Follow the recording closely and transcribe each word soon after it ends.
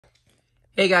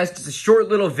Hey guys, just a short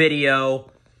little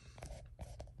video.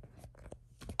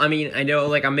 I mean, I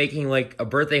know I'm making a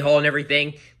birthday haul and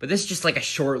everything, but this is just a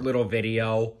short little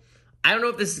video. I don't know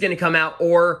if this is going to come out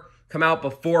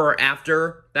before or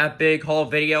after that big haul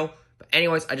video. But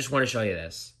anyways, I just want to show you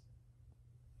this.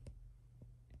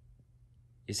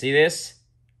 You see this?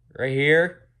 Right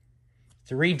here?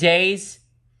 3 days.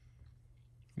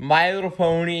 My Little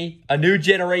Pony, a new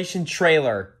generation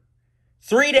trailer.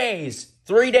 3 days.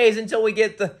 3 days until we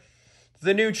get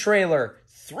the new trailer.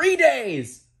 3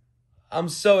 days. I'm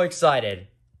so excited.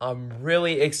 I'm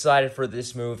really excited for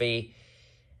this movie.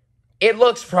 It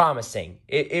looks promising.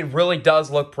 It really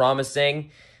does look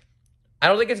promising. I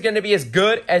don't think it's going to be as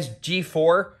good as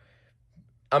G4.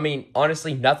 I mean,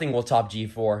 honestly, nothing will top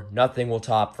G4. Nothing will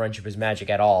top Friendship is Magic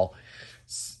at all.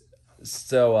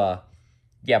 So,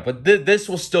 yeah, but this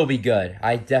will still be good.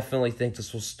 I definitely think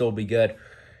this will still be good.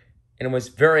 And I was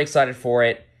very excited for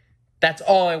it. That's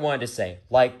all I wanted to say.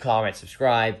 Like, comment,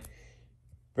 subscribe.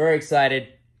 Very excited.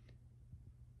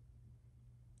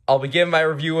 I'll be giving my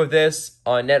review of this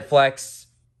on Netflix.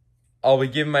 I'll be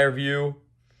giving my review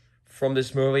from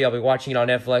this movie. I'll be watching it on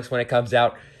Netflix when it comes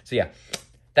out. So yeah,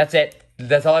 that's it.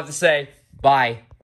 That's all I have to say. Bye.